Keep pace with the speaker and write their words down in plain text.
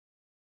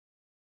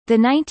The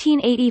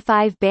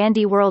 1985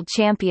 Bandy World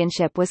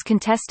Championship was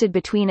contested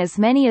between as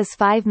many as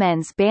 5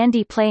 men's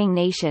bandy playing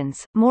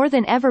nations, more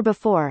than ever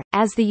before,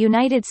 as the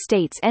United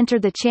States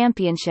entered the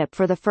championship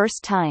for the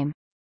first time.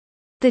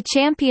 The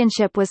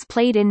championship was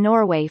played in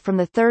Norway from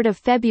 3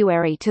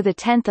 February to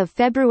 10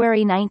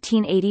 February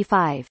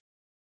 1985.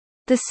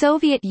 The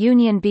Soviet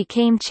Union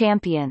became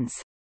champions.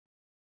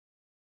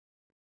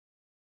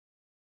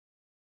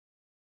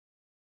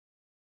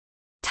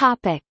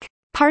 Topic: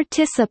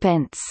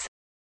 Participants.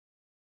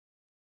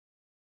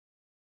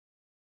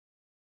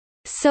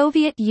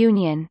 Soviet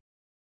Union,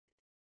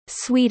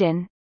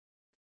 Sweden,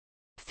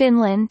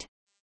 Finland,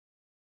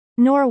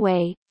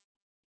 Norway,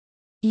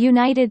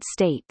 United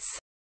States.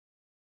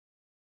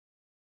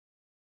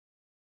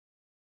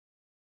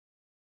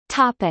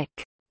 Topic: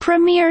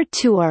 Premier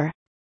Tour.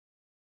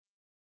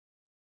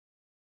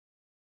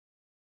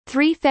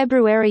 3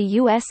 February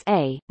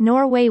USA,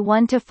 Norway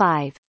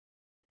 1-5.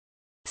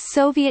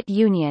 Soviet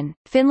Union,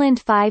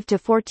 Finland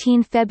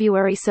 5-14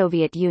 February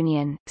Soviet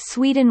Union,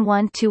 Sweden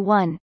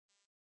 1-1.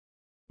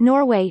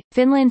 Norway,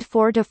 Finland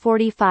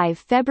 4-45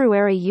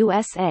 February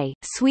USA,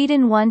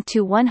 Sweden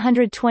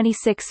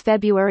 1-126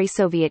 February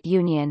Soviet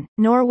Union,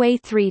 Norway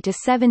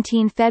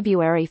 3-17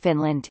 February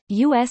Finland,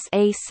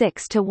 USA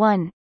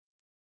 6-1.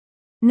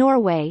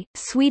 Norway,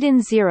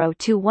 Sweden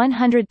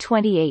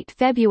 0-128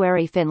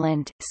 February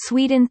Finland,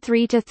 Sweden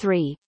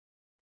 3-3.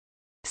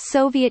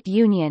 Soviet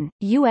Union,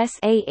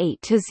 USA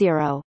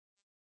 8-0.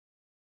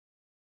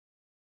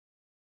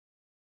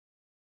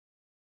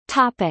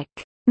 Topic: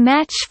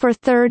 Match for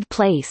third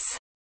place.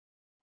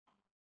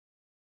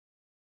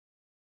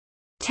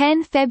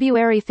 10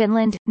 February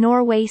Finland,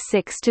 Norway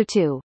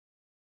 6-2.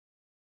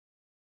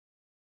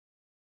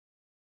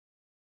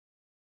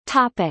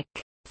 Topic: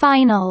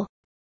 Final.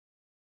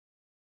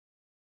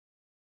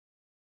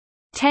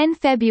 10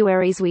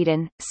 February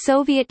Sweden,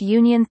 Soviet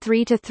Union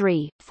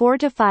 3-3,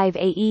 4-5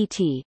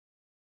 AET,